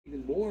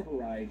even more of a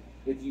ride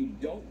if you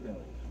don't know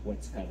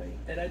what's coming.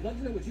 And I'd love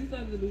to know what you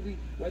thought of the movie,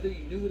 whether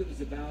you knew what it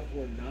was about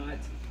or not.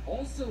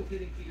 Also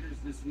hitting theaters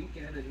this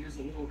weekend, and here's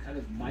a little kind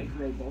of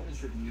micro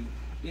bonus review,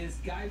 is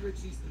Guy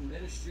Ritchie's The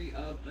Ministry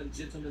of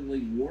Ungentlemanly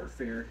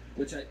Warfare,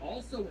 which I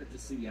also went to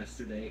see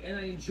yesterday, and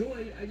I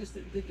enjoyed. I just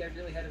didn't think I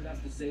really had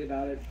enough to say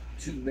about it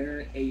to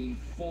merit a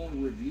full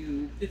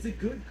review. It's a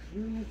good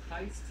crew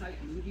heist-type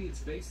movie. It's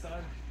based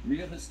on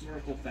real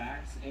historical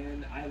facts,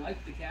 and I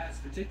like the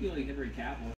cast, particularly Henry Cavill.